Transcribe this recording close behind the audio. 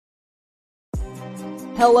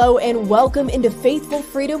Hello and welcome into Faithful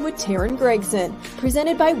Freedom with Taryn Gregson,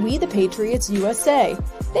 presented by We the Patriots USA.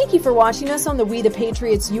 Thank you for watching us on the We the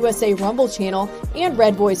Patriots USA Rumble channel and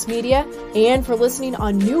Red Voice Media, and for listening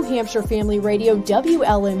on New Hampshire Family Radio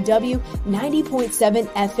WLMW 90.7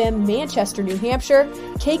 FM Manchester, New Hampshire,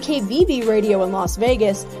 KKVV Radio in Las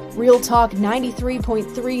Vegas, Real Talk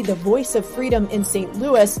 93.3 The Voice of Freedom in St.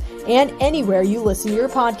 Louis, and anywhere you listen to your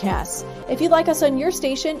podcasts. If you'd like us on your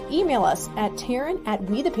station, email us at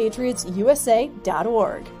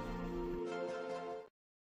Taryn@wethepatriotsusa.org.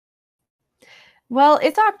 Well,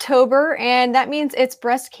 it's October, and that means it's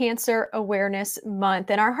Breast Cancer Awareness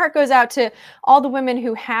Month. And our heart goes out to all the women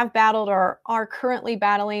who have battled or are currently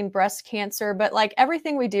battling breast cancer. But like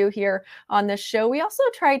everything we do here on this show, we also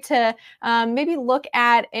try to maybe look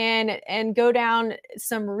at and go down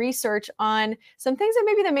some research on some things that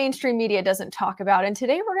maybe the mainstream media doesn't talk about. And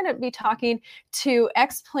today we're going to be talking to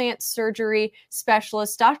explant surgery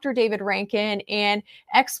specialist Dr. David Rankin and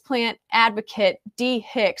explant advocate Dee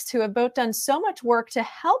Hicks, who have both done so much work to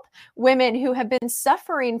help women who have been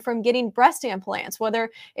suffering from getting breast implants, whether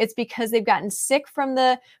it's because they've gotten sick from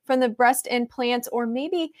the breast implants, or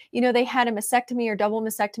maybe, they had a mastectomy or double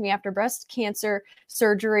mastectomy after breast cancer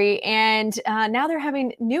surgery, and now they're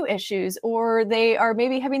having new issues, or they are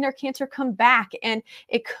maybe having their cancer come back, and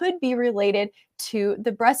it could be related to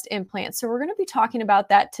the breast implant. So we're going to be talking about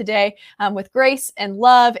that today with grace and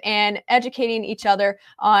love, and educating each other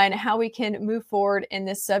on how we can move forward in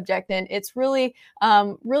this subject. And it's really,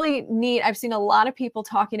 really neat. I've seen a lot of people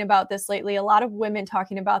talking about this lately, a lot of women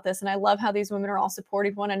talking about this. And I love how these women are all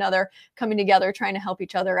supporting one another, coming together, trying to help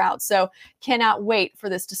each other out. So cannot wait for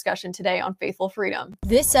this discussion today on Faithful Freedom.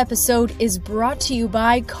 This episode is brought to you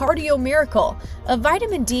by Cardio Miracle, a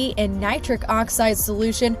vitamin D and nitric oxide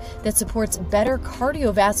solution that supports better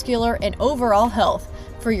cardiovascular and overall health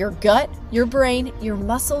for your gut, your brain, your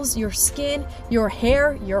muscles, your skin, your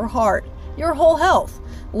hair, your heart, your whole health.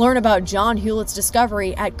 Learn about John Hewlett's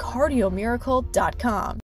discovery at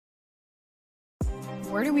cardiomiracle.com.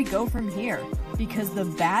 Where do we go from here? Because the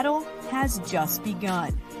battle has just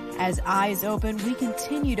begun. As eyes open, we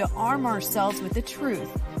continue to arm ourselves with the truth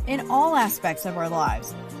in all aspects of our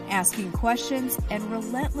lives, asking questions and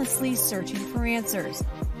relentlessly searching for answers,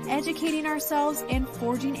 educating ourselves and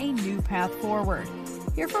forging a new path forward.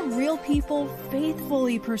 Hear from real people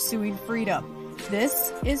faithfully pursuing freedom.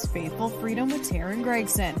 This is Faithful Freedom with Taryn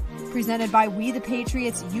Gregson, presented by We the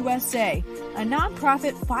Patriots USA, a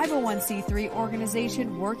nonprofit 501c3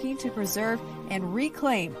 organization working to preserve and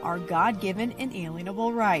reclaim our God-given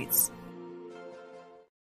inalienable rights.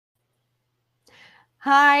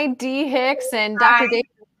 Hi, Dee Hicks and Dr. David.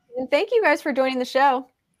 Thank you guys for joining the show.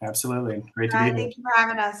 Absolutely. Great to be here. Thank you for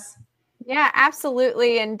having us. Yeah,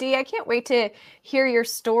 absolutely. And Dee, I can't wait to hear your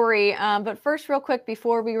story. But first, real quick,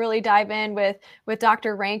 before we really dive in with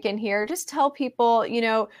Dr. Rankin here, just tell people,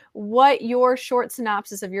 what your short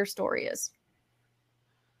synopsis of your story is.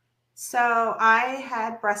 So I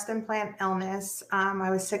had breast implant illness.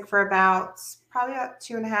 I was sick for probably about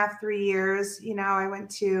 2.5, 3 years. I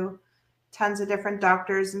went to tons of different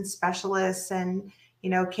doctors and specialists, and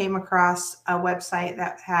came across a website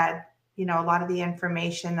that had, a lot of the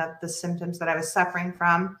information of the symptoms that I was suffering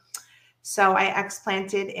from. So I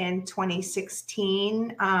explanted in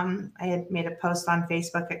 2016. I had made a post on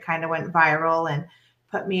Facebook. It kind of went viral and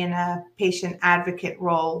put me in a patient advocate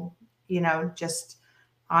role, just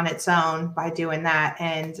on its own by doing that.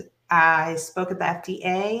 And I spoke at the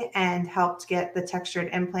FDA and helped get the textured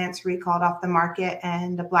implants recalled off the market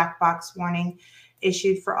and a black box warning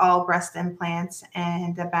issued for all breast implants.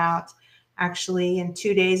 And actually in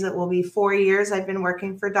 2 days, it will be 4 years I've been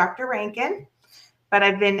working for Dr. Rankin, but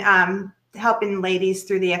I've been helping ladies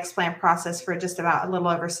through the explant process for just about a little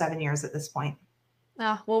over 7 years at this point.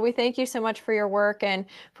 Well, we thank you so much for your work and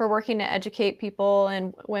for working to educate people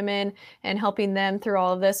and women and helping them through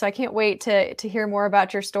all of this. So I can't wait to hear more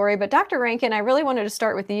about your story. But Dr. Rankin, I really wanted to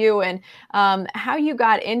start with you and how you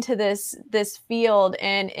got into this field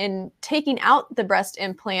and taking out the breast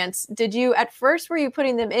implants. Were you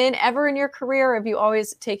putting them in ever in your career, or have you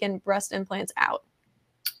always taken breast implants out?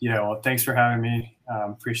 Yeah, well, thanks for having me.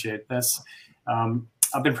 Appreciate this.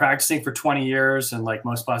 I've been practicing for 20 years, and like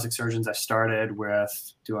most plastic surgeons, I started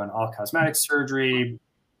with doing all cosmetic surgery,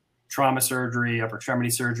 trauma surgery, upper extremity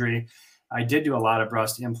surgery. I did do a lot of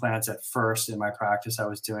breast implants at first in my practice. I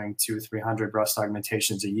was doing 200-300 breast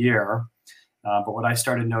augmentations a year. But what I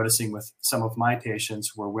started noticing with some of my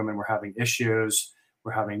patients were women were having issues,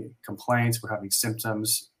 were having complaints, were having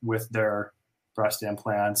symptoms with their breast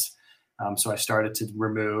implants. So I started to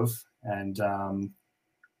remove, and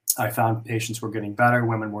I found patients were getting better,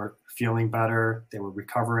 women were feeling better, they were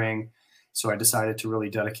recovering. So I decided to really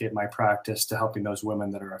dedicate my practice to helping those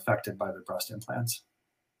women that are affected by their breast implants.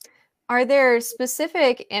 Are there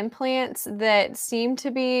specific implants that seem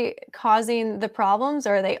to be causing the problems?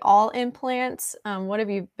 Or are they all implants? What have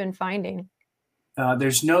you been finding?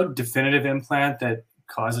 There's no definitive implant that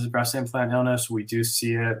causes breast implant illness. We do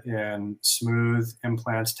see it in smooth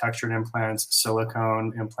implants, textured implants,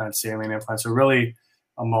 silicone implants, saline implants. So really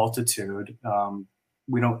a multitude.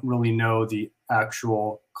 We don't really know the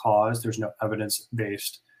actual cause. There's no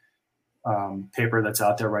evidence-based paper that's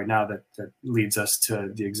out there right now that leads us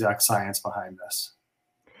to the exact science behind this.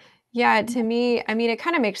 Yeah, to me, I mean, it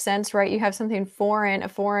kind of makes sense, right? You have something foreign, a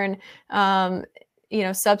foreign, um,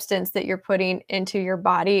 substance that you're putting into your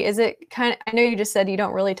body. Is it kind of, I know you just said you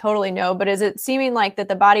don't really totally know, but is it seeming like that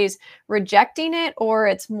the body's rejecting it, or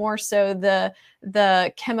it's more so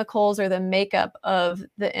the chemicals or the makeup of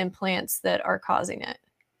the implants that are causing it?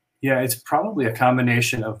 Yeah, it's probably a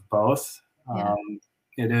combination of both. Yeah.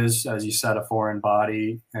 It is, as you said, a foreign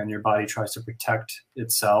body, and your body tries to protect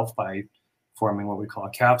itself by forming what we call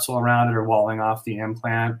a capsule around it or walling off the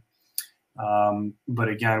implant. But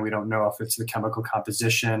again, we don't know if it's the chemical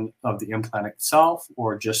composition of the implant itself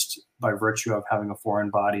or just by virtue of having a foreign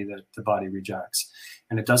body that the body rejects.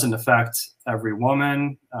 And it doesn't affect every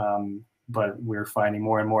woman, but we're finding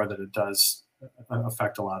more and more that it does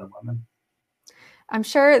affect a lot of women. I'm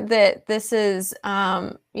sure that this is,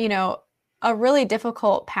 a really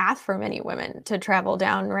difficult path for many women to travel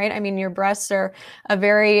down, right? I mean, your breasts are a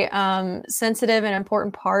very sensitive and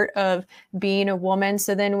important part of being a woman.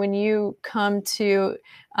 So then when you come to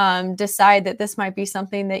decide that this might be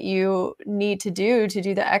something that you need to do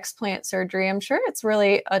the explant surgery, I'm sure it's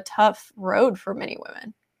really a tough road for many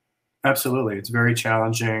women. Absolutely. It's very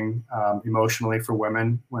challenging emotionally for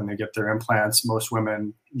women when they get their implants. Most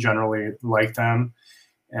women generally like them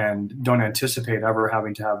and don't anticipate ever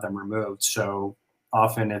having to have them removed. So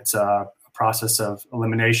often it's a process of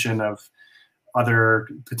elimination of other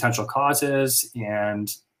potential causes and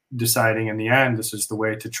deciding in the end this is the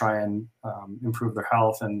way to try and improve their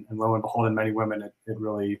health. And lo and behold, in many women, it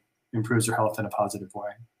really improves their health in a positive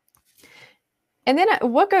way. And then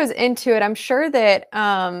what goes into it? I'm sure that,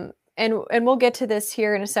 and we'll get to this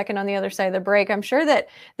here in a second on the other side of the break. I'm sure that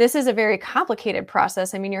this is a very complicated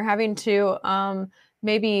process. I mean, you're having to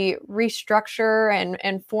maybe restructure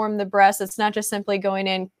and form the breast. It's not just simply going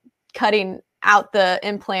in, cutting out the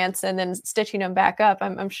implants and then stitching them back up.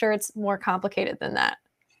 I'm sure it's more complicated than that.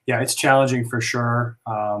 Yeah, it's challenging for sure.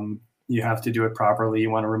 You have to do it properly. You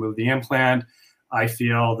want to remove the implant. I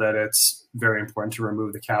feel that it's very important to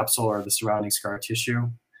remove the capsule or the surrounding scar tissue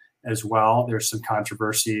as well. There's some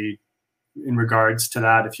controversy in regards to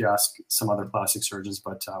that if you ask some other plastic surgeons,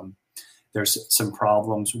 but there's some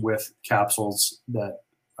problems with capsules that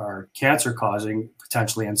are cancer causing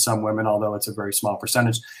potentially in some women, although it's a very small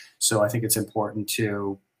percentage. So I think it's important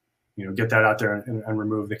to, get that out there and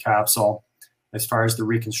remove the capsule. As far as the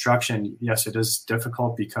reconstruction, yes, it is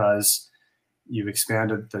difficult because you've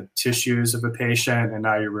expanded the tissues of a patient and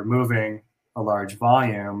now you're removing a large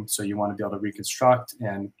volume. So you want to be able to reconstruct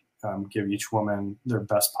and give each woman their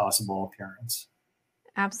best possible appearance.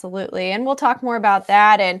 Absolutely. And we'll talk more about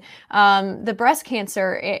that and the breast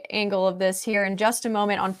cancer angle of this here in just a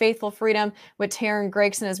moment on Faithful Freedom with Taryn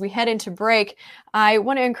Gregson. As we head into break, I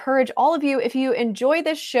want to encourage all of you, if you enjoy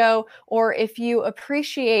this show or if you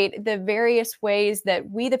appreciate the various ways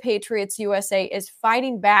that We the Patriots USA is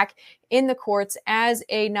fighting back in the courts as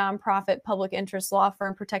a nonprofit public interest law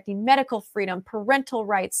firm protecting medical freedom, parental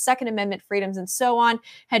rights, Second Amendment freedoms, and so on,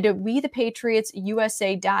 head to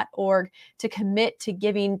wethepatriotsusa.org to commit to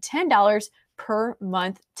giving $10 per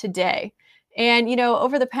month today. And,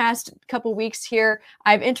 over the past couple weeks here,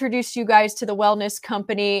 I've introduced you guys to the Wellness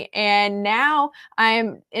Company, and now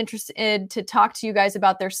I'm interested to talk to you guys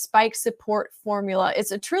about their Spike Support Formula.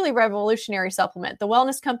 It's a truly revolutionary supplement. The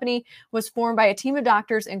Wellness Company was formed by a team of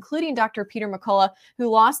doctors, including Dr. Peter McCullough, who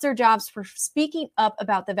lost their jobs for speaking up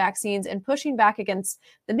about the vaccines and pushing back against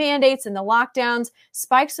the mandates and the lockdowns.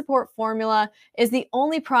 Spike Support Formula is the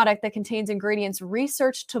only product that contains ingredients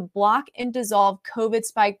researched to block and dissolve COVID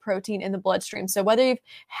spike protein in the bloodstream. So whether you've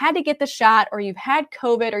had to get the shot or you've had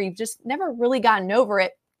COVID or you've just never really gotten over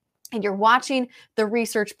it, and you're watching the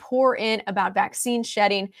research pour in about vaccine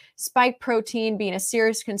shedding, spike protein being a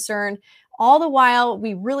serious concern, all the while,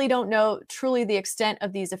 we really don't know truly the extent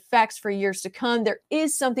of these effects for years to come. There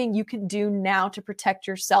is something you can do now to protect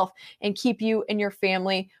yourself and keep you and your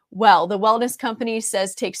family well. The Wellness Company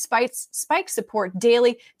says take Spike Support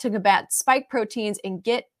daily to combat spike proteins and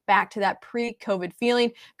get back to that pre-COVID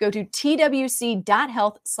feeling. Go to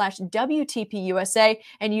twc.health/WTPUSA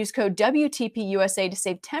and use code WTPUSA to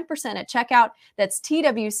save 10% at checkout. That's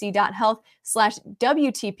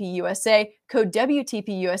twc.health/WTPUSA, code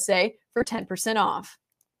WTPUSA for 10% off.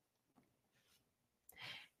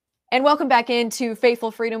 And welcome back into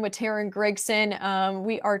Faithful Freedom with Taryn Gregson.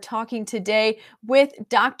 We are talking today with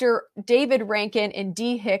Dr. David Rankin and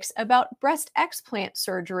Dee Hicks about breast explant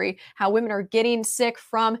surgery, how women are getting sick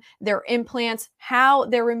from their implants, how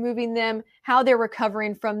they're removing them, how they're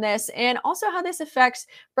recovering from this, and also how this affects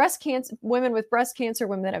breast cancer, women with breast cancer,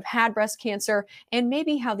 women that have had breast cancer, and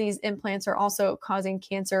maybe how these implants are also causing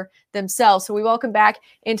cancer themselves. So we welcome back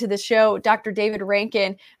into the show Dr. David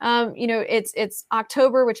Rankin. It's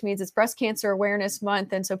October, which means it's Breast Cancer Awareness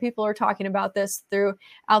Month. And so people are talking about this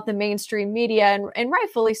throughout the mainstream media, and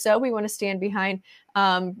rightfully so. We want to stand behind,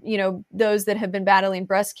 those that have been battling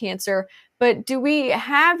breast cancer. But do we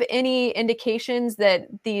have any indications that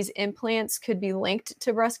these implants could be linked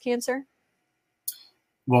to breast cancer?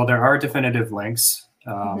 Well, there are definitive links,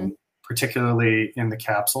 particularly in the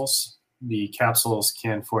capsules. The capsules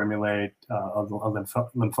can formulate a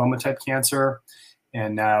lymphoma type cancer,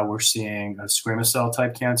 and now we're seeing a squamous cell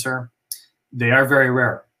type cancer. They are very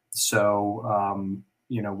rare. So,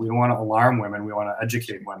 we don't want to alarm women. We want to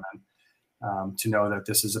educate women to know that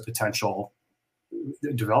this is a potential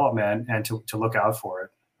development and to look out for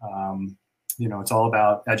it. It's all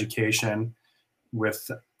about education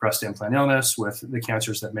with breast implant illness, with the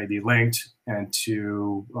cancers that may be linked, and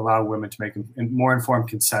to allow women to make more informed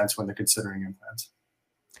consents when they're considering implants.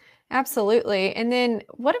 Absolutely. And then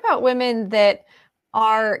what about women that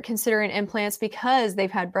are considering implants because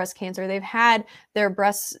they've had breast cancer? They've had their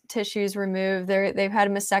breast tissues removed. They've had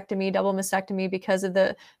a mastectomy, double mastectomy because of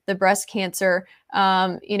the breast cancer,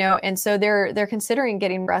 and so they're considering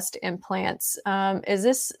getting breast implants. Is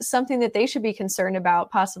this something that they should be concerned about,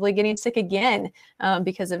 possibly getting sick again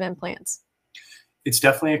because of implants? It's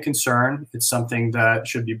definitely a concern. It's something that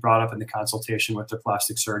should be brought up in the consultation with the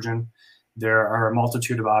plastic surgeon. There are a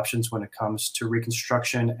multitude of options when it comes to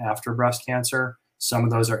reconstruction after breast cancer. Some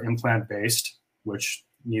of those are implant-based, which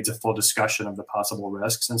needs a full discussion of the possible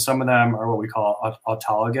risks. And some of them are what we call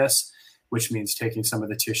autologous, which means taking some of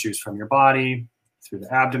the tissues from your body, through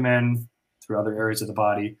the abdomen, through other areas of the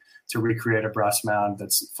body, to recreate a breast mound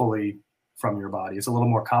that's fully from your body. It's a little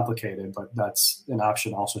more complicated, but that's an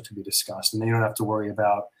option also to be discussed. And then you don't have to worry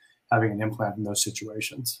about having an implant in those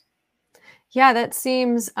situations. Yeah, that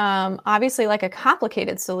seems obviously like a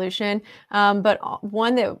complicated solution, but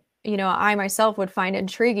one that I myself would find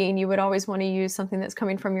intriguing. You would always want to use something that's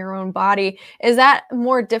coming from your own body. Is that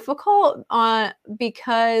more difficult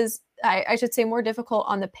because I should say more difficult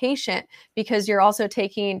on the patient because you're also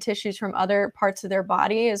taking tissues from other parts of their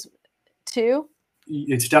body too?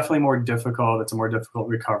 It's definitely more difficult. It's a more difficult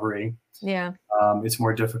recovery. Yeah. It's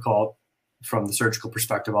more difficult from the surgical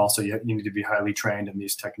perspective. Also, you need to be highly trained in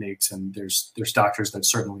these techniques, and there's doctors that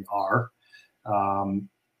certainly are.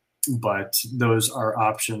 But those are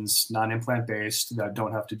options, non-implant based, that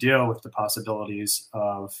don't have to deal with the possibilities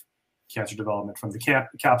of cancer development from the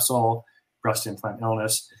capsule, breast implant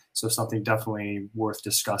illness. So something definitely worth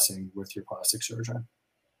discussing with your plastic surgeon.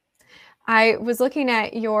 I was looking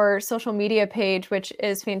at your social media page, which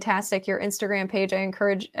is fantastic, your Instagram page. I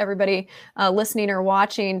encourage everybody listening or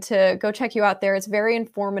watching to go check you out there. It's very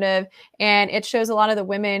informative, and it shows a lot of the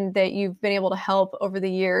women that you've been able to help over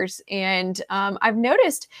the years. And I've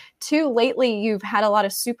noticed, too, lately you've had a lot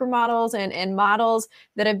of supermodels and models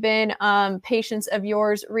that have been patients of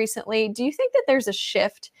yours recently. Do you think that there's a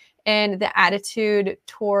shift in the attitude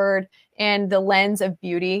toward and the lens of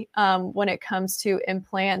beauty when it comes to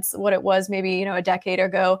implants, what it was maybe, a decade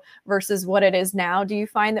ago versus what it is now? Do you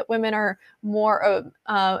find that women are more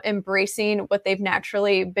embracing what they've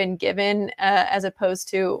naturally been given as opposed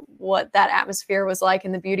to what that atmosphere was like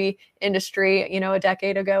in the beauty industry, a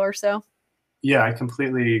decade ago or so? Yeah, I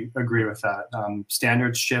completely agree with that.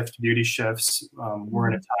 Standards shift, beauty shifts. We're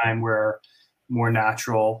in a time where more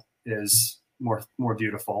natural is more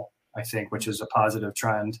beautiful, I think, which is a positive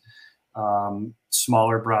trend.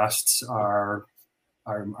 Smaller breasts are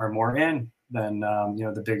more in than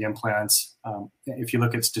the big implants. If you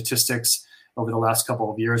look at statistics over the last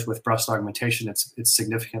couple of years with breast augmentation, it's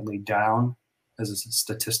significantly down as a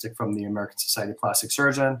statistic from the American Society of Plastic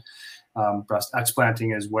Surgeons. Breast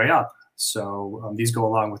explanting is way up. So these go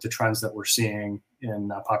along with the trends that we're seeing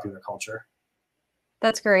in popular culture.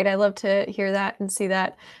 That's great. I love to hear that and see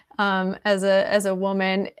that as a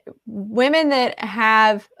woman. Women that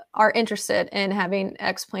have are interested in having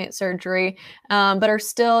explant surgery, but are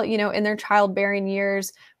still, in their childbearing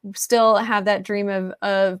years, still have that dream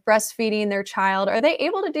of breastfeeding their child. Are they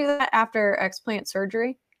able to do that after explant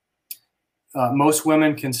surgery? Most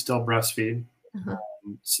women can still breastfeed. Uh-huh.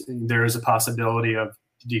 There is a possibility of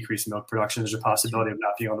decreased milk production. There's a possibility of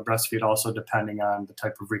not being able to breastfeed also, depending on the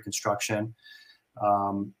type of reconstruction.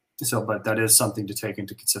 But that is something to take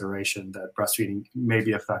into consideration, that breastfeeding may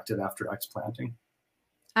be affected after explanting.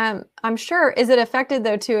 I'm sure. Is it affected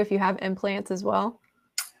though too if you have implants as well?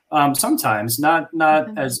 Sometimes, not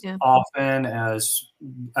as Yeah. often as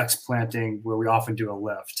explanting, where we often do a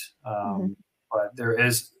lift. But there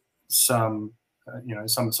is some,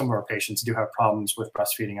 some of our patients do have problems with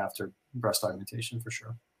breastfeeding after breast augmentation, for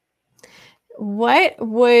sure. What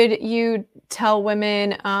would you tell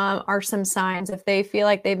women are some signs if they feel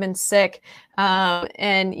like they've been sick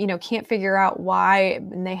and can't figure out why,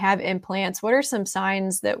 and they have implants? What are some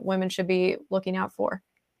signs that women should be looking out for?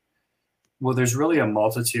 Well, there's really a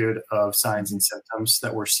multitude of signs and symptoms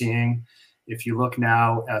that we're seeing. If you look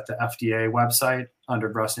now at the FDA website under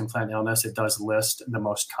breast implant illness, it does list the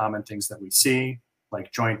most common things that we see,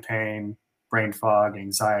 like joint pain, brain fog,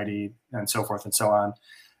 anxiety, and so forth and so on.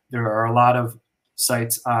 There are a lot of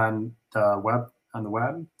sites on the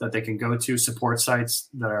web that they can go to, support sites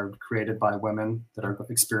that are created by women that are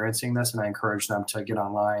experiencing this, and I encourage them to get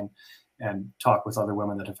online and talk with other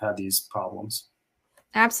women that have had these problems.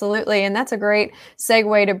 Absolutely. And that's a great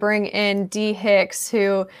segue to bring in Dee Hicks,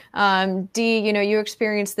 who, Dee, you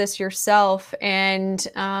experienced this yourself, and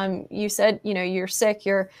you said, you're sick,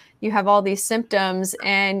 you have all these symptoms,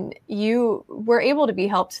 and you were able to be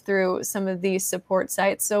helped through some of these support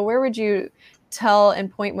sites. So where would you tell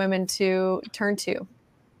and point women to turn to?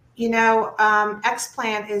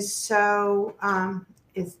 Explant is so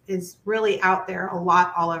is really out there a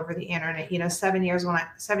lot all over the internet. 7 years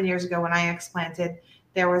ago when I explanted,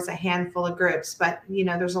 there was a handful of groups, but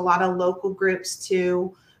there's a lot of local groups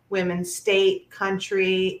too, women's state,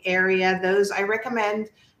 country, area. Those I recommend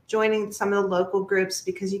joining some of the local groups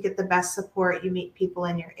because you get the best support. You meet people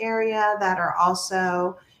in your area that are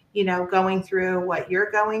also, going through what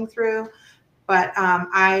you're going through. But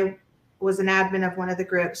I was an admin of one of the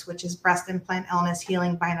groups, which is Breast Implant Illness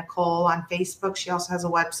Healing by Nicole on Facebook. She also has a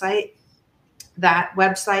website. That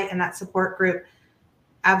website and that support group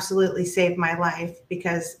absolutely saved my life,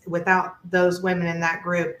 because without those women in that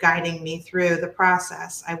group guiding me through the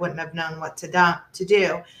process, I wouldn't have known what to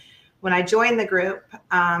do. When I joined the group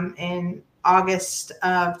in August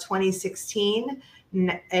of 2016,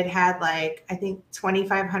 it had I think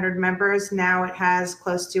 2,500 members. Now it has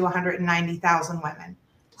close to 190,000 women.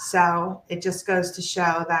 So it just goes to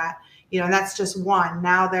show that, that's just one.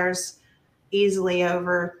 Now there's easily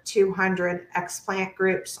over 200 explant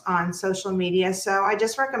groups on social media. So I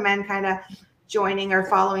just recommend kind of joining or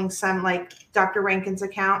following some, like Dr. Rankin's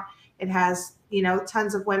account. It has,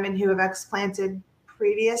 tons of women who have explanted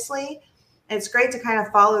previously. It's great to kind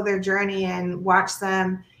of follow their journey and watch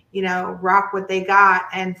them, rock what they got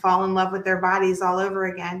and fall in love with their bodies all over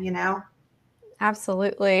again,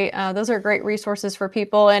 Absolutely. Those are great resources for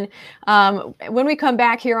people. And when we come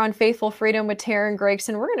back here on Faithful Freedom with Taryn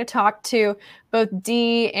Gregson, we're going to talk to both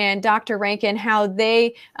Dee and Dr. Rankin, how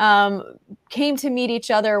they came to meet each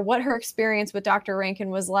other, what her experience with Dr. Rankin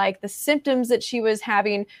was like, the symptoms that she was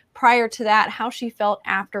having prior to that, how she felt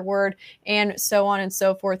afterward, and so on and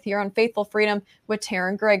so forth here on Faithful Freedom with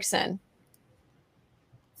Taryn Gregson.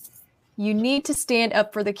 You need to stand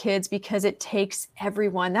up for the kids because it takes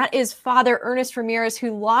everyone. That is Father Ernest Ramirez,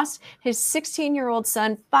 who lost his 16-year-old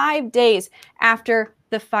son 5 days after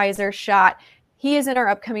the Pfizer shot. He is in our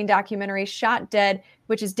upcoming documentary, Shot Dead,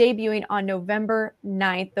 which is debuting on November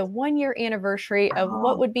 9th, the 1-year anniversary of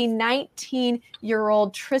what would be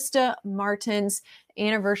 19-year-old Trista Martin's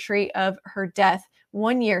anniversary of her death.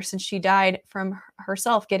 1 year since she died from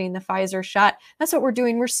herself getting the Pfizer shot. That's what we're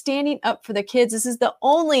doing. We're standing up for the kids. This is the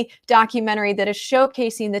only documentary that is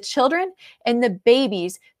showcasing the children and the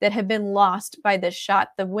babies that have been lost by this shot.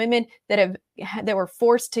 The women that were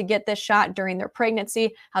forced to get this shot during their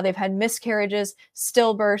pregnancy, how they've had miscarriages,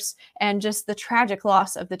 stillbirths, and just the tragic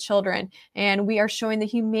loss of the children. And we are showing the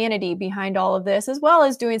humanity behind all of this, as well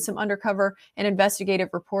as doing some undercover and investigative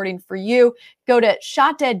reporting for you. Go to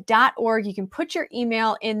shotdead.org. You can put your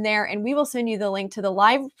email in there, and we will send you the link to the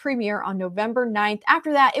live premiere on November 9th.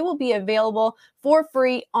 After that, it will be available for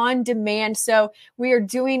free on demand. So we are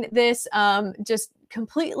doing this just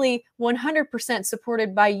completely 100%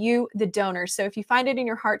 supported by you, the donors. So if you find it in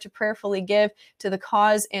your heart to prayerfully give to the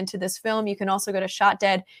cause and to this film, you can also go to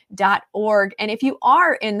shotdead.org. And if you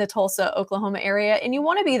are in the Tulsa, Oklahoma area and you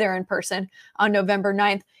want to be there in person on November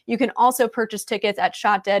 9th, you can also purchase tickets at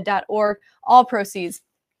shotdead.org. All proceeds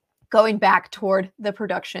going back toward the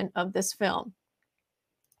production of this film.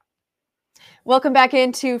 Welcome back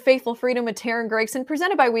into Faithful Freedom with Taryn Gregson,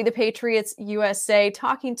 presented by We the Patriots USA,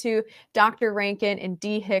 talking to Dr. Rankin and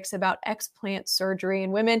Dee Hicks about explant surgery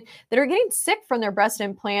and women that are getting sick from their breast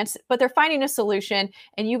implants, but they're finding a solution,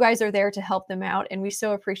 and you guys are there to help them out, and we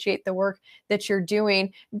so appreciate the work that you're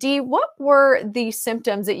doing. Dee, what were the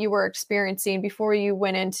symptoms that you were experiencing before you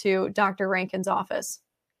went into Dr. Rankin's office?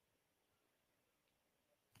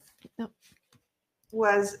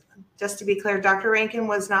 Was, just to be clear, Dr. Rankin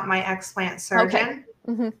was not my explant surgeon.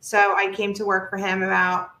 Okay. So I came to work for him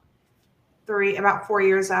about 4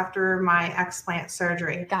 years after my explant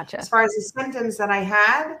surgery. Gotcha. As far as the symptoms that I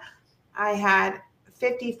had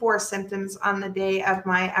 54 symptoms on the day of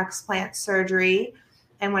my explant surgery.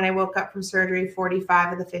 And when I woke up from surgery,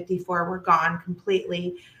 45 of the 54 were gone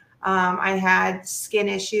completely. I had skin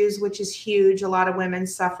issues, which is huge. A lot of women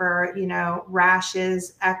suffer,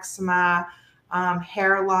 rashes, eczema,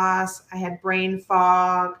 hair loss. I had brain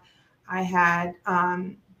fog. I had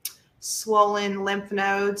swollen lymph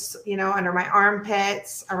nodes, under my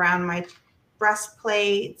armpits, around my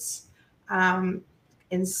breastplates,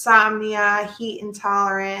 insomnia, heat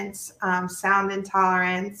intolerance, sound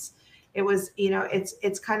intolerance. It was,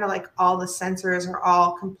 it's kind of like all the sensors are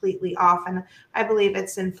all completely off. And I believe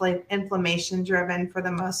it's inflammation driven for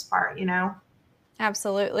the most part,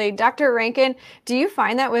 Absolutely. Dr. Rankin, do you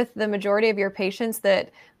find that with the majority of your patients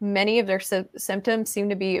that many of their symptoms seem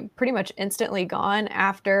to be pretty much instantly gone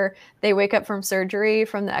after they wake up from surgery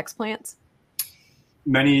from the explants?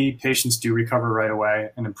 Many patients do recover right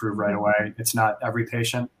away and improve right away. It's not every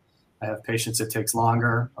patient. I have patients it takes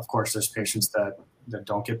longer. Of course, there's patients that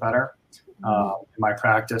don't get better. In my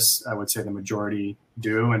practice, I would say the majority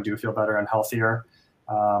do feel better and healthier.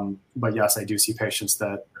 But yes, I do see patients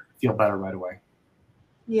that feel better right away.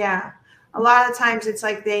 Yeah. A lot of times it's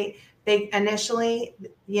like they initially,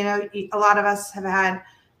 a lot of us have had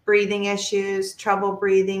breathing issues, trouble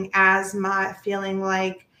breathing, asthma, feeling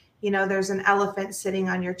like, there's an elephant sitting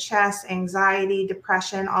on your chest, anxiety,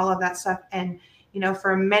 depression, all of that stuff. And,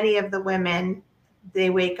 for many of the women, they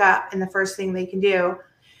wake up and the first thing they can do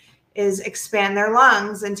is expand their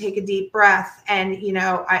lungs and take a deep breath. And,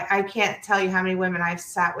 I can't tell you how many women I've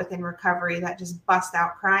sat with in recovery that just bust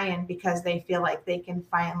out crying because they feel like they can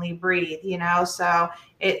finally breathe, so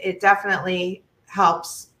it definitely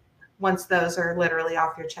helps once those are literally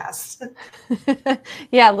off your chest.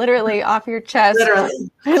 Yeah, literally off your chest.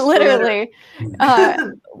 Literally.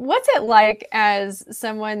 What's it like as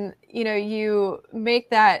someone, you make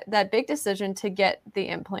that big decision to get the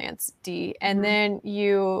implants, Dee, and then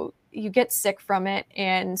you get sick from it.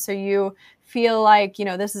 And so you feel like,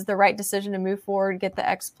 this is the right decision to move forward, get the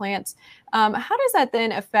explants. How does that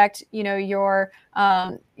then affect, your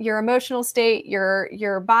emotional state,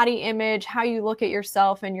 your body image, how you look at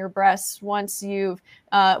yourself and your breasts once you've,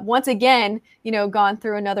 once again, gone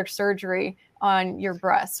through another surgery on your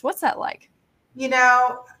breasts? What's that like?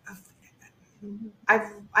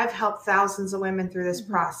 I've helped thousands of women through this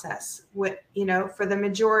process. For the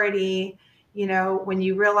majority, when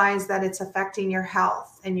you realize that it's affecting your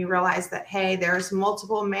health and you realize that, hey, there's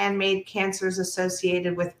multiple man-made cancers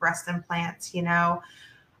associated with breast implants,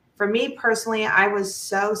 for me personally, I was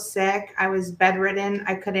so sick. I was bedridden.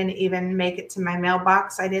 I couldn't even make it to my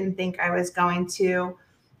mailbox. I didn't think I was going to,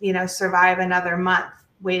 survive another month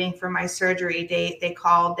waiting for my surgery date. They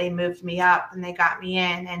called, they moved me up and they got me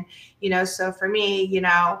in. And, so for me,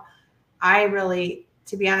 I really,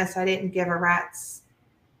 to be honest, I didn't give a rat's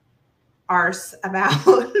arse about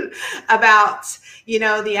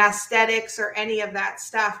the aesthetics or any of that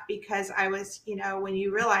stuff, because I was, when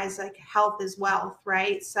you realize like health is wealth,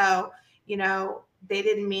 right? So they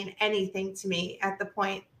didn't mean anything to me at the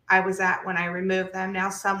point I was at when I removed them. Now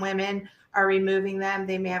some women are removing them,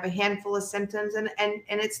 they may have a handful of symptoms, and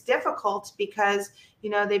it's difficult because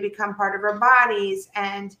they become part of our bodies,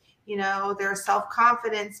 and they're a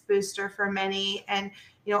self-confidence booster for many. And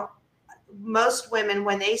most women,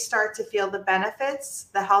 when they start to feel the benefits,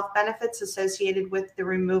 the health benefits associated with the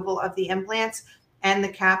removal of the implants and the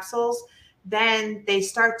capsules, then they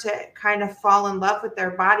start to kind of fall in love with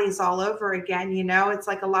their bodies all over again. It's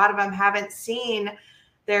like a lot of them haven't seen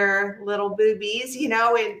their little boobies,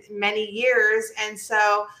 in many years. And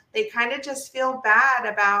so they kind of just feel bad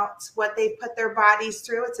about what they put their bodies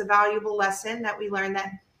through. It's a valuable lesson that we learn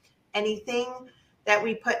that anything that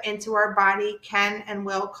we put into our body can and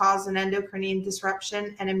will cause an endocrine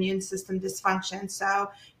disruption and immune system dysfunction.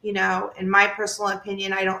 So, in my personal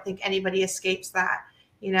opinion, I don't think anybody escapes that.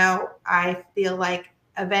 I feel like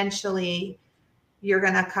eventually you're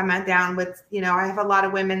going to come down with, I have a lot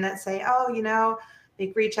of women that say, oh,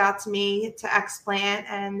 they reach out to me to explant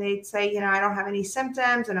and they'd say, I don't have any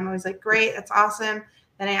symptoms. And I'm always like, great, that's awesome.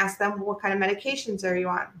 Then I ask them, well, what kind of medications are you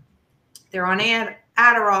on? They're on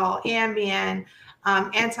Adderall, Ambien,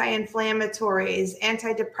 anti-inflammatories,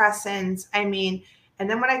 antidepressants. And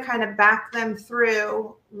then when I kind of back them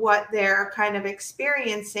through what they're kind of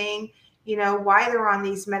experiencing, why they're on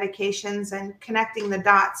these medications and connecting the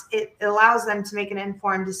dots, it allows them to make an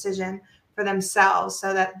informed decision for themselves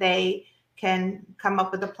so that they can come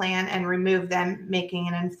up with a plan and remove them, making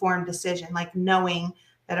an informed decision, like knowing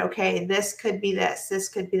that, okay, this could be this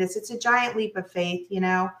could be this. It's a giant leap of faith,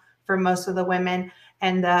 for most of the women.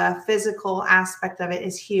 And the physical aspect of it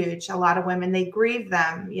is huge. A lot of women, they grieve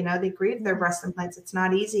them, they grieve their breast implants. It's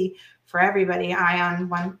not easy for everybody.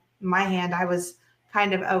 On my hand, I was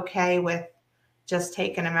kind of okay with just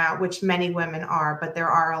taking them out, which many women are, but there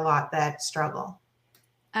are a lot that struggle.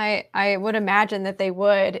 I would imagine that they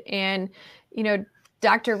would. And,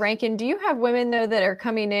 Dr. Rankin, do you have women, though, that are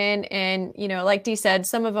coming in and, like Dee said,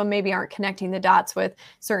 some of them maybe aren't connecting the dots with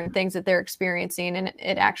certain things that they're experiencing and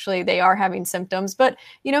they are having symptoms. But,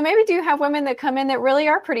 maybe do you have women that come in that really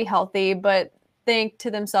are pretty healthy, but think to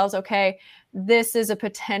themselves, okay, this is a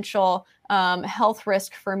potential health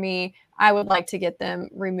risk for me. I would like to get them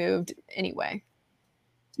removed anyway.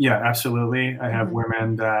 Yeah, absolutely. I have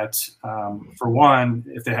women that, for one,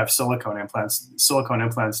 if they have silicone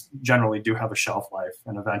implants generally do have a shelf life.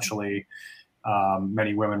 And eventually,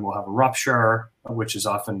 many women will have a rupture, which is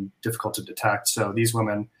often difficult to detect. So these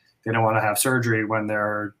women, they don't want to have surgery when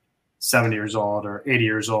they're 70 years old or 80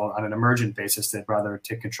 years old on an emergent basis. They'd rather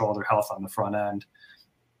take control of their health on the front end.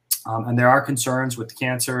 And there are concerns with the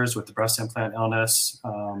cancers, with the breast implant illness,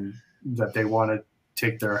 that they want to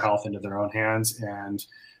take their health into their own hands and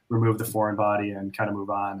remove the foreign body and kind of move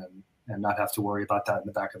on and not have to worry about that in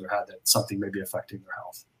the back of their head, that something may be affecting their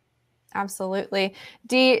health. Absolutely.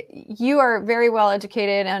 Dee, you are very well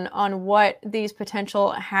educated on what these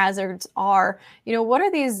potential hazards are. What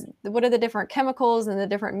are the different chemicals and the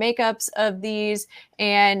different makeups of these?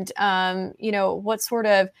 And, what sort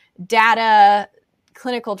of data,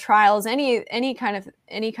 clinical trials, any kind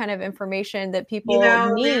of information that people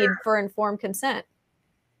need for informed consent?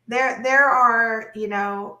 There are,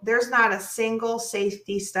 there's not a single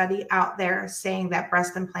safety study out there saying that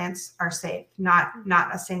breast implants are safe. Not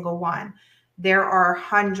a single one. There are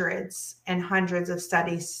hundreds and hundreds of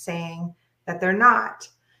studies saying that they're not.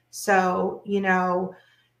 So,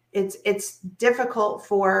 it's difficult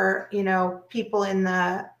for, people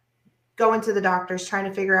going to the doctors, trying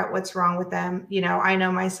to figure out what's wrong with them. I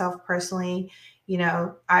know myself personally,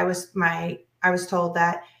 I was told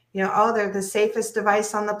that, they're the safest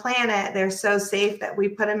device on the planet. They're so safe that we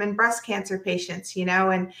put them in breast cancer patients,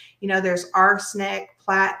 and, there's arsenic,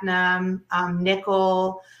 platinum,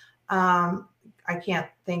 nickel. I can't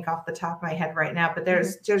think off the top of my head right now, but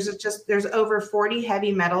there's over 40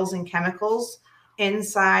 heavy metals and chemicals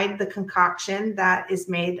inside the concoction that is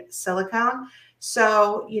made silicone.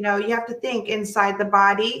 So, you have to think inside the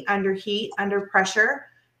body, under heat, under pressure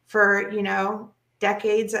for,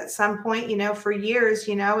 decades at some point, for years,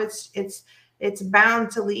 it's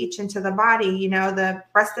bound to leach into the body. The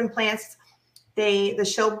breast implants,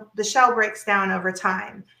 the shell breaks down over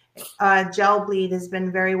time. Gel bleed has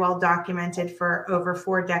been very well documented for over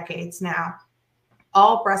 4 decades now.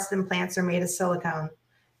 All breast implants are made of silicone.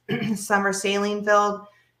 Some are saline filled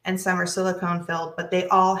and some are silicone filled, but they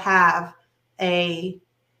all have a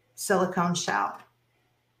silicone shell.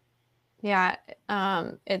 Yeah,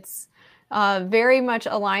 it's very much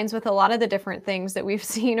aligns with a lot of the different things that we've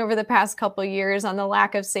seen over the past couple of years on the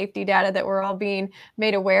lack of safety data that we're all being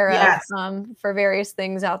made aware of for various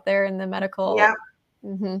things out there in the medical,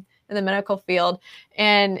 in the medical field.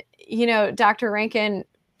 And, Dr. Rankin,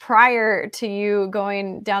 prior to you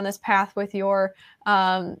going down this path with your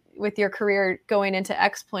career going into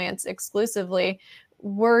explants exclusively,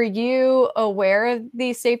 were you aware of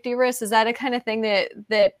these safety risks? Is that a kind of thing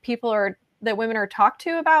that women are talked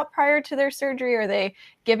to about prior to their surgery? Are they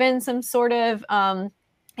given some sort of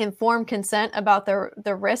informed consent about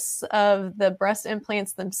the risks of the breast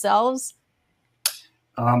implants themselves?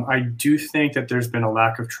 I do think that there's been a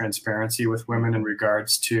lack of transparency with women in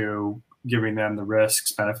regards to giving them the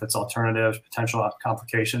risks, benefits, alternatives, potential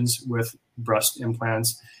complications with breast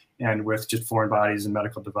implants and with just foreign bodies and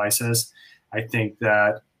medical devices. I think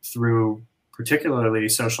that through particularly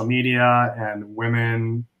social media and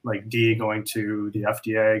women like Dee going to the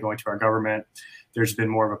FDA, going to our government, there's been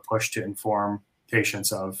more of a push to inform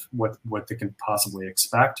patients of what they can possibly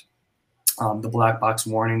expect. The black box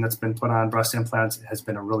warning that's been put on breast implants has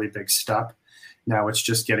been a really big step. Now it's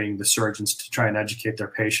just getting the surgeons to try and educate their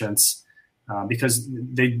patients because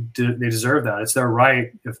they deserve that. It's their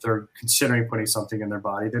right, if they're considering putting something in their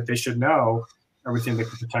body, that they should know everything that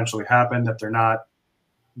could potentially happen, that they're not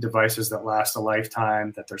devices that last a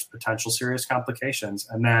lifetime, that there's potential serious complications.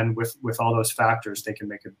 And then with all those factors, they can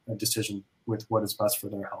make a decision with what is best for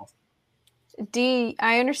their health. Dee,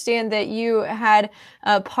 I understand that you had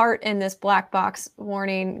a part in this black box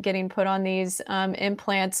warning getting put on these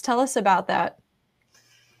implants. Tell us about that.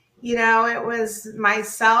 You know, it was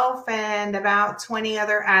myself and about 20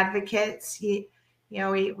 other advocates. We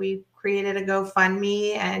created a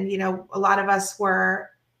GoFundMe, and, a lot of us were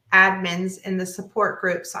admins in the support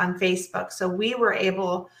groups on Facebook. So we were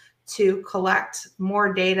able to collect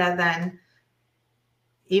more data than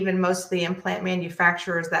even most of the implant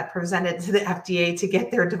manufacturers that presented to the FDA to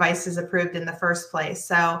get their devices approved in the first place.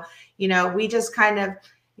 So, we just kind of,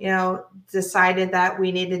 decided that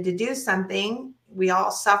we needed to do something. We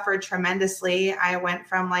all suffered tremendously. I went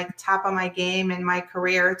from like top of my game in my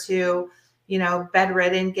career to,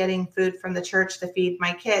 bedridden, getting food from the church to feed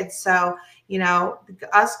my kids. So,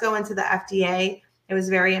 us going to the FDA, it was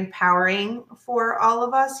very empowering for all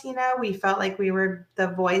of us. We felt like we were the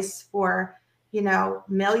voice for,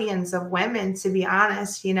 millions of women, to be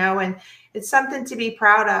honest, and it's something to be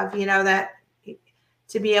proud of, that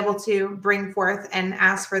to be able to bring forth and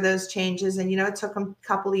ask for those changes. And, it took a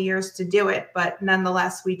couple of years to do it, but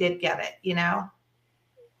nonetheless, we did get it,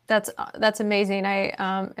 That's amazing. I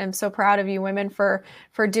am so proud of you women for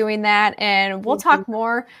doing that. And we'll talk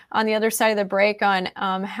more on the other side of the break on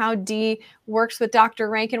how Dee works with Dr.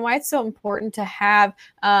 Rankin, why it's so important to have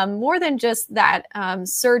more than just that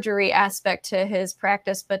surgery aspect to his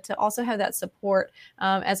practice, but to also have that support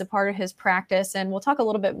as a part of his practice. And we'll talk a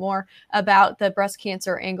little bit more about the breast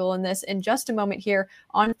cancer angle in this in just a moment here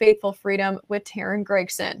on Faithful Freedom with Taryn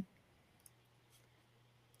Gregson.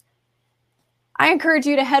 I encourage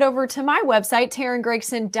you to head over to my website,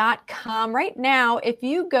 TarynGregson.com. Right now, if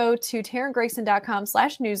you go to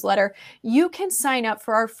TarynGregson.com/newsletter, you can sign up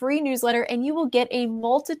for our free newsletter and you will get a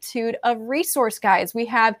multitude of resource guides. We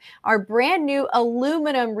have our brand new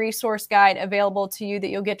aluminum resource guide available to you that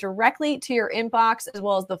you'll get directly to your inbox, as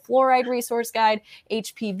well as the fluoride resource guide,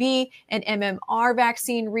 HPV and MMR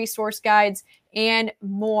vaccine resource guides, and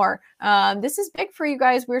more. This is big for you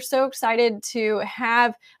guys. We're so excited to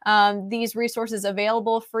have these resources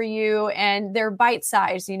available for you, and they're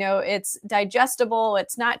bite-sized. It's digestible.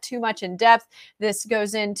 It's not too much in depth. This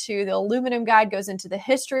goes into the aluminum guide, goes into the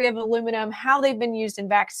history of aluminum, how they've been used in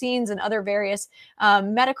vaccines and other various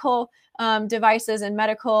medical devices and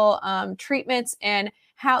medical treatments, and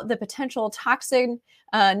how the potential toxic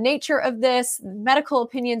nature of this, medical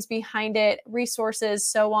opinions behind it, resources,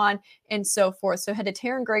 so on and so forth. So head to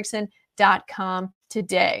TarynGregson.com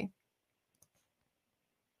today.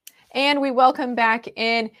 And we welcome back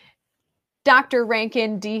in Dr.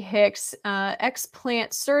 Rankin D. Hicks,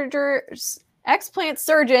 explant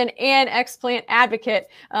surgeon and explant advocate,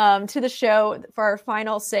 to the show for our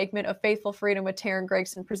final segment of Faithful Freedom with Taryn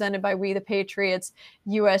Gregson, presented by We the Patriots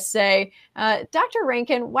USA. Dr.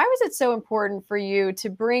 Rankin, why was it so important for you to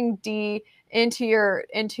bring Dee into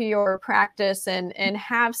your practice and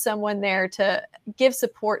have someone there to give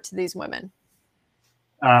support to these women?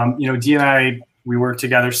 Dee and I, we work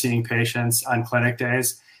together seeing patients on clinic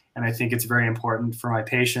days. And I think it's very important for my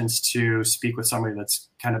patients to speak with somebody that's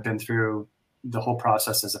kind of been through the whole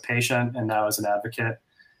process as a patient and now as an advocate.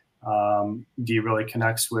 Dee really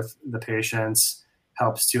connects with the patients,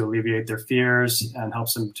 helps to alleviate their fears, and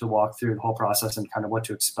helps them to walk through the whole process and kind of what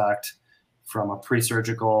to expect from a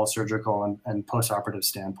pre-surgical, surgical, and post-operative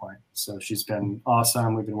standpoint. So she's been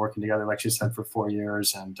awesome. We've been working together, like she said, for 4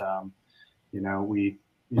 years, and we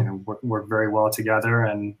work very well together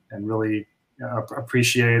and really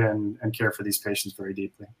appreciate and care for these patients very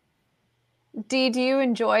deeply. Dee, do you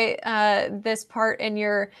enjoy this part in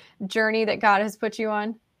your journey that God has put you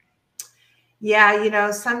on?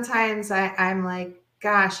 Yeah, sometimes I'm like,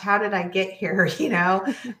 gosh, how did I get here?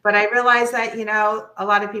 But I realize that, a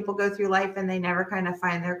lot of people go through life and they never kind of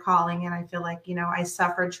find their calling. And I feel like, I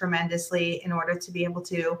suffered tremendously in order to be able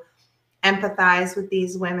to empathize with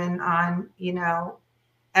these women on,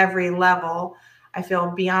 every level. I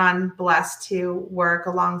feel beyond blessed to work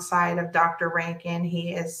alongside of Dr. Rankin.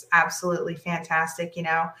 He is absolutely fantastic.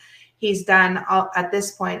 He's done at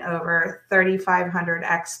this point over 3,500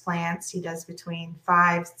 explants. He does between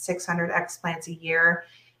 600 explants a year.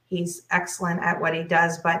 He's excellent at what he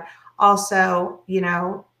does, but also,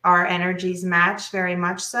 our energies match very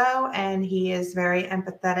much so. And he is very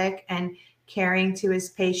empathetic and caring to his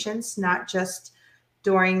patients, not just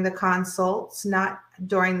during the consults, not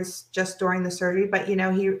just during the surgery, but,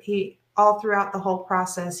 he all throughout the whole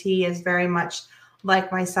process, he is very much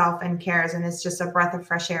like myself and cares. And it's just a breath of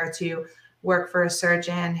fresh air to work for a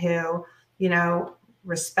surgeon who,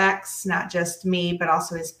 respects not just me, but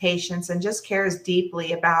also his patients, and just cares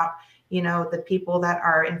deeply about, the people that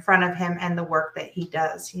are in front of him and the work that he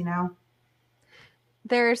does.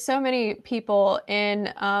 There are so many people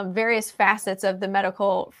in various facets of the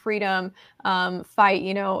medical freedom fight,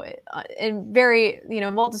 in very,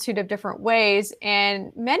 multitude of different ways.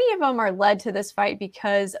 And many of them are led to this fight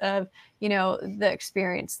because of, the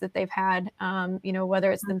experience that they've had,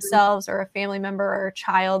 whether it's themselves or a family member or a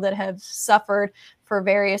child that have suffered for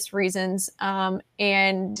various reasons.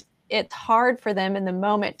 And it's hard for them in the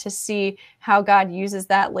moment to see how God uses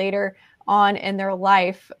that later on in their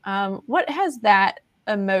life. What has that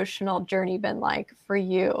emotional journey been like for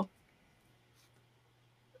you?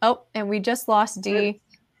 Oh, and we just lost Dee.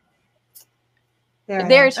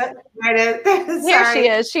 There she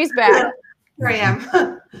is. She's back. Here I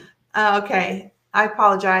am. Okay. I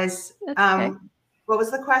apologize. Okay. What was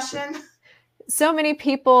the question? So many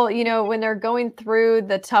people, when they're going through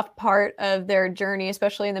the tough part of their journey,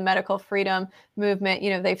 especially in the medical freedom movement,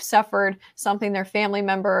 they've suffered something their family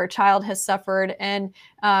member or child has suffered, and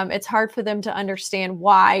it's hard for them to understand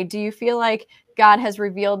why. Do you feel like God has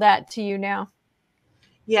revealed that to you now?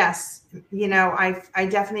 Yes. I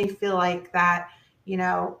definitely feel like that,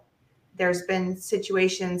 there's been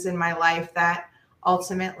situations in my life that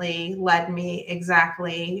ultimately led me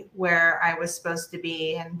exactly where I was supposed to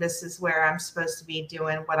be. And this is where I'm supposed to be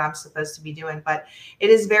doing what I'm supposed to be doing. But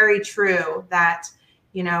it is very true that,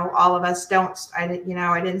 all of us I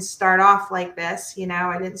didn't start off like this.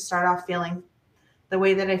 I didn't start off feeling the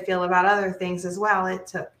way that I feel about other things as well. It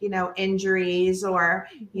took, injuries or,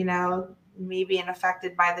 me being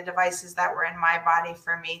affected by the devices that were in my body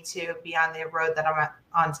for me to be on the road that I'm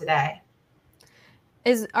on today.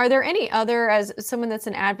 Are there any other, as someone that's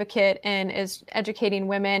an advocate and is educating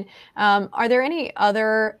women, are there any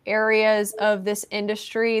other areas of this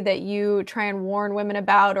industry that you try and warn women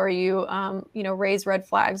about, or you raise red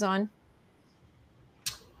flags on?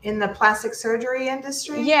 In the plastic surgery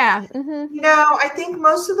industry? Yeah. Mm-hmm. I think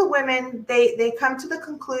most of the women, they come to the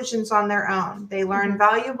conclusions on their own. They learn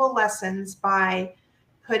valuable lessons by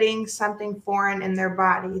putting something foreign in their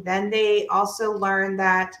body. Then they also learn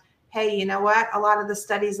that, hey, you know what? A lot of the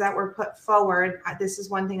studies that were put forward, this is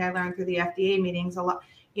one thing I learned through the FDA meetings.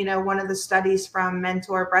 One of the studies from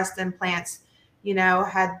Mentor Breast Implants,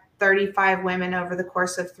 had 35 women over the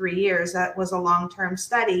course of 3 years. That was a long-term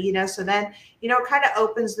study, so then, it kind of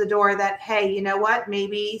opens the door that, hey, you know what?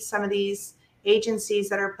 Maybe some of these agencies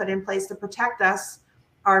that are put in place to protect us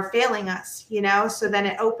are failing us, so then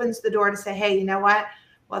it opens the door to say, hey, you know what?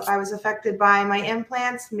 Well, if I was affected by my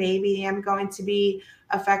implants, maybe I'm going to be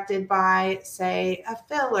affected by, say, a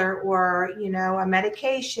filler or, a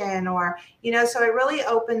medication or, so it really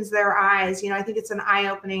opens their eyes. I think it's an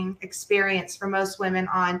eye-opening experience for most women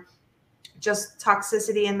on just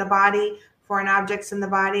toxicity in the body, foreign objects in the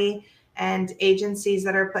body, and agencies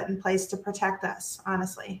that are put in place to protect us,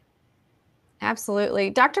 honestly.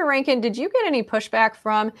 Absolutely. Dr. Rankin, did you get any pushback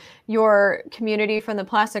from your community, from the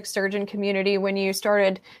plastic surgeon community, when you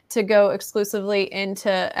started to go exclusively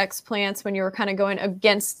into explants, when you were kind of going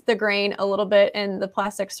against the grain a little bit in the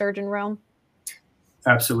plastic surgeon realm?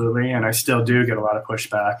 Absolutely. And I still do get a lot of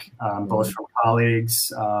pushback, both from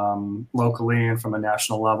colleagues locally and from a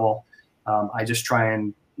national level. I just try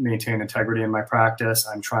and maintain integrity in my practice.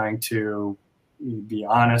 I'm trying to be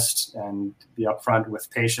honest and be upfront with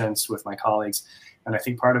patients, with my colleagues. And I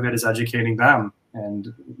think part of it is educating them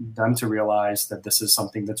and them to realize that this is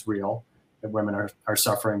something that's real, that women are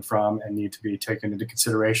suffering from and need to be taken into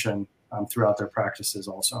consideration throughout their practices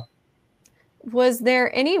also. Was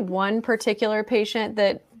there any one particular patient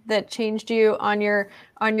that changed you on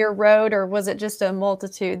your road, or was it just a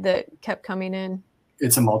multitude that kept coming in?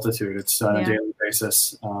 It's a multitude. It's on a daily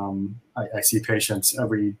basis. I see patients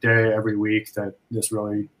every day, every week that this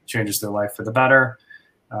really changes their life for the better.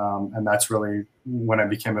 And that's really, when I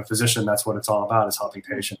became a physician, that's what it's all about, is helping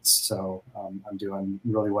patients. So I'm doing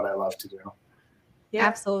really what I love to do. Yeah,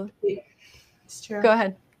 absolutely. It's true. Go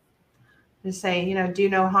ahead. To say, do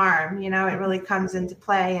no harm, it really comes into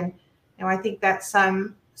play. And, I think that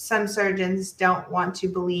some some surgeons don't want to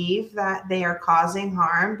believe that they are causing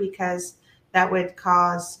harm, because that would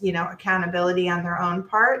cause, accountability on their own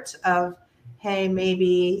part of, hey,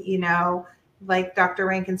 maybe, like Dr.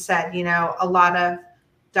 Rankin said, a lot of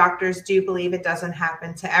doctors do believe it doesn't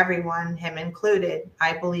happen to everyone, him included.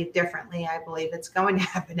 I believe differently. I believe it's going to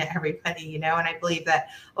happen to everybody, and I believe that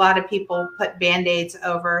a lot of people put Band-Aids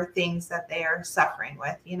over things that they are suffering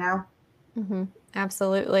with, Mm-hmm.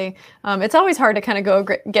 Absolutely. It's always hard to kind of go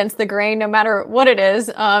against the grain, no matter what it is,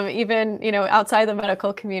 even, outside the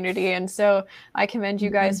medical community. And so I commend you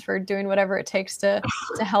guys for doing whatever it takes to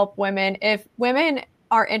help women. If women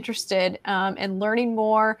are interested in learning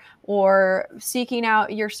more or seeking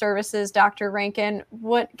out your services, Dr. Rankin,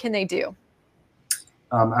 what can they do?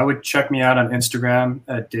 I would check me out on Instagram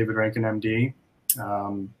at David Rankin MD.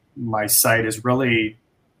 My site is really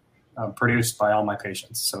produced by all my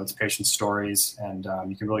patients. So it's patient stories, and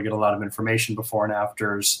you can really get a lot of information before and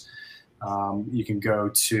afters. You can go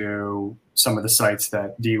to some of the sites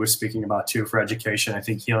that Dee was speaking about too for education. I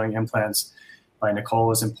think Healing Implants by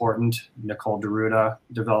Nicole is important. Nicole Deruta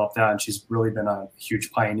developed that, and she's really been a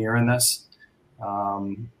huge pioneer in this.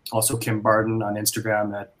 Also Kim Barden on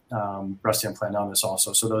Instagram at Breast Implant Illness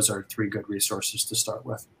also. So those are 3 good resources to start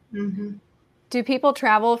with. Mm-hmm. Do people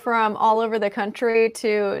travel from all over the country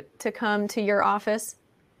to come to your office?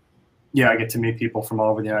 Yeah, I get to meet people from all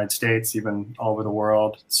over the United States, even all over the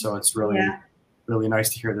world. So it's really, really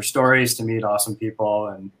nice to hear their stories, to meet awesome people,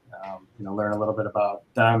 and learn a little bit about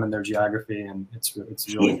them and their geography. And it's really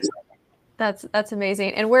exciting. That's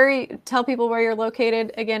amazing. And tell people where you're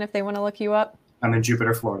located again if they want to look you up. I'm in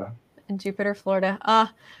Jupiter, Florida. In Jupiter, Florida.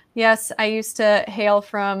 Yes, I used to hail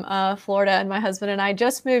from Florida, and my husband and I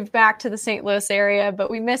just moved back to the St. Louis area,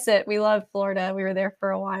 but we miss it. We love Florida. We were there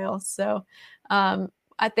for a while. So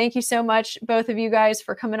I thank you so much, both of you guys,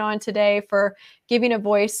 for coming on today, for giving a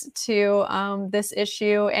voice to this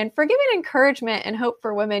issue, and for giving encouragement and hope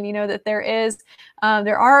for women. That there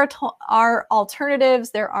are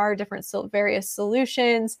alternatives, there are various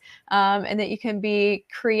solutions, and that you can be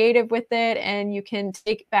creative with it, and you can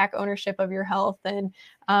take back ownership of your health. And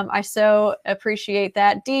I so appreciate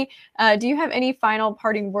that. Dee, do you have any final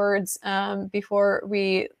parting words before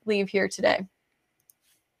we leave here today?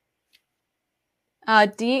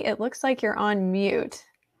 Dee, it looks like you're on mute.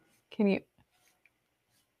 Can you?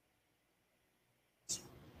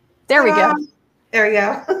 There we go. There we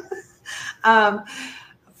go. On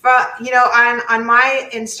my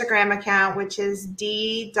Instagram account, which is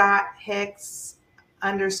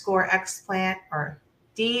d.hicks_explant or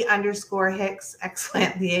d_hicks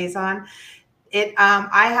explant liaison,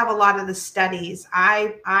 I have a lot of the studies.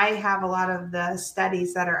 I have a lot of the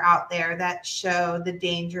studies that are out there that show the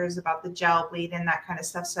dangers about the gel bleed and that kind of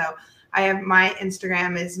stuff. So my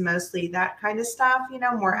Instagram is mostly that kind of stuff,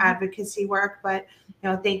 more advocacy work. But,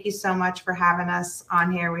 thank you so much for having us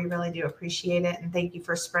on here. We really do appreciate it. And thank you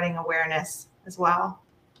for spreading awareness as well.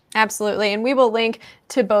 Absolutely. And we will link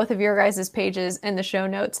to both of your guys' pages in the show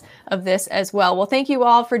notes of this as well. Well, thank you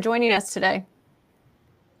all for joining us today.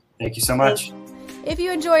 Thank you so much. If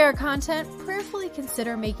you enjoy our content, prayerfully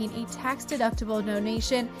consider making a tax-deductible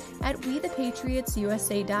donation at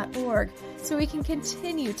wethepatriotsusa.org so we can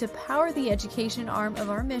continue to power the education arm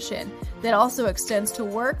of our mission that also extends to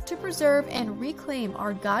work to preserve and reclaim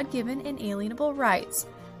our God-given inalienable rights.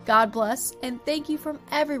 God bless, and thank you from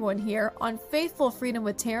everyone here on Faithful Freedom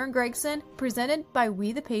with Taryn Gregson, presented by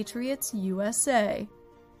We the Patriots USA.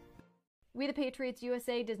 We the Patriots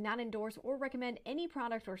USA does not endorse or recommend any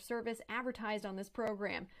product or service advertised on this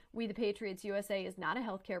program. We the Patriots USA is not a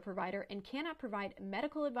healthcare provider and cannot provide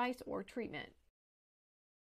medical advice or treatment.